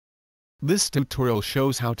This tutorial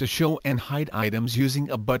shows how to show and hide items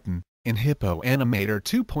using a button in Hippo Animator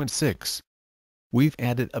 2.6. We've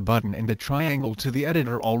added a button and a triangle to the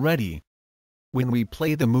editor already. When we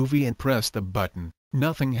play the movie and press the button,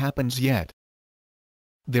 nothing happens yet.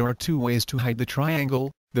 There are two ways to hide the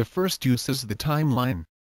triangle. The first uses the timeline.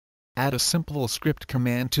 Add a simple script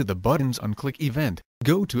command to the button's on-click event,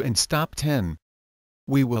 go to and stop 10.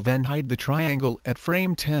 We will then hide the triangle at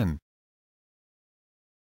frame 10.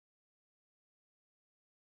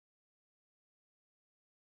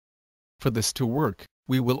 For this to work,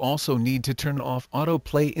 we will also need to turn off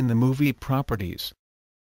autoplay in the movie properties.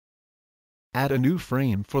 Add a new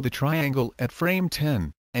frame for the triangle at frame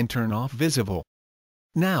 10, and turn off visible.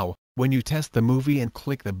 Now, when you test the movie and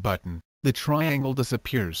click the button, the triangle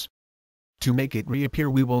disappears. To make it reappear,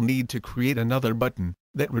 we will need to create another button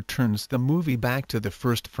that returns the movie back to the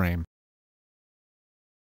first frame.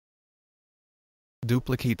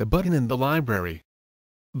 Duplicate the button in the library.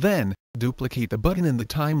 Then, duplicate the button in the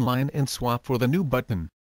timeline and swap for the new button.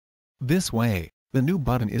 This way, the new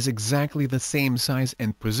button is exactly the same size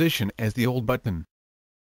and position as the old button.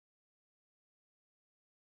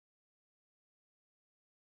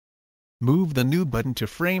 Move the new button to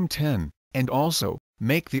frame 10, and also,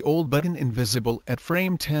 make the old button invisible at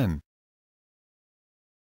frame 10.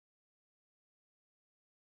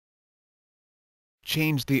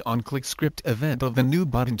 Change the on-click script event of the new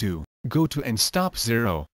button to go to and stop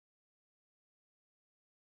 0.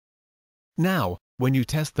 Now, when you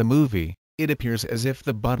test the movie, it appears as if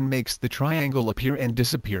the button makes the triangle appear and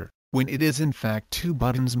disappear, when it is in fact two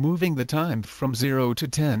buttons moving the time from 0 to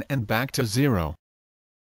 10 and back to 0.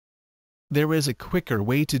 There is a quicker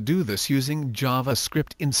way to do this using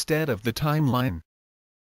JavaScript instead of the timeline.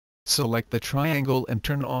 Select the triangle and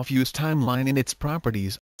turn off Use Timeline in its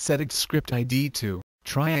properties, set its script ID to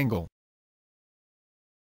triangle.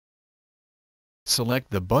 Select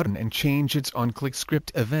the button and change its on-click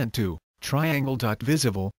script event to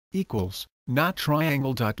triangle.visible equals not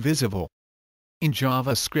triangle.visible. In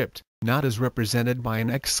JavaScript, not is represented by an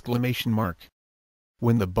exclamation mark.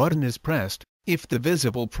 When the button is pressed, if the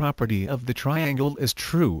visible property of the triangle is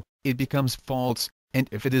true, it becomes false, and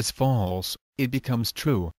if it is false, it becomes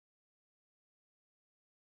true.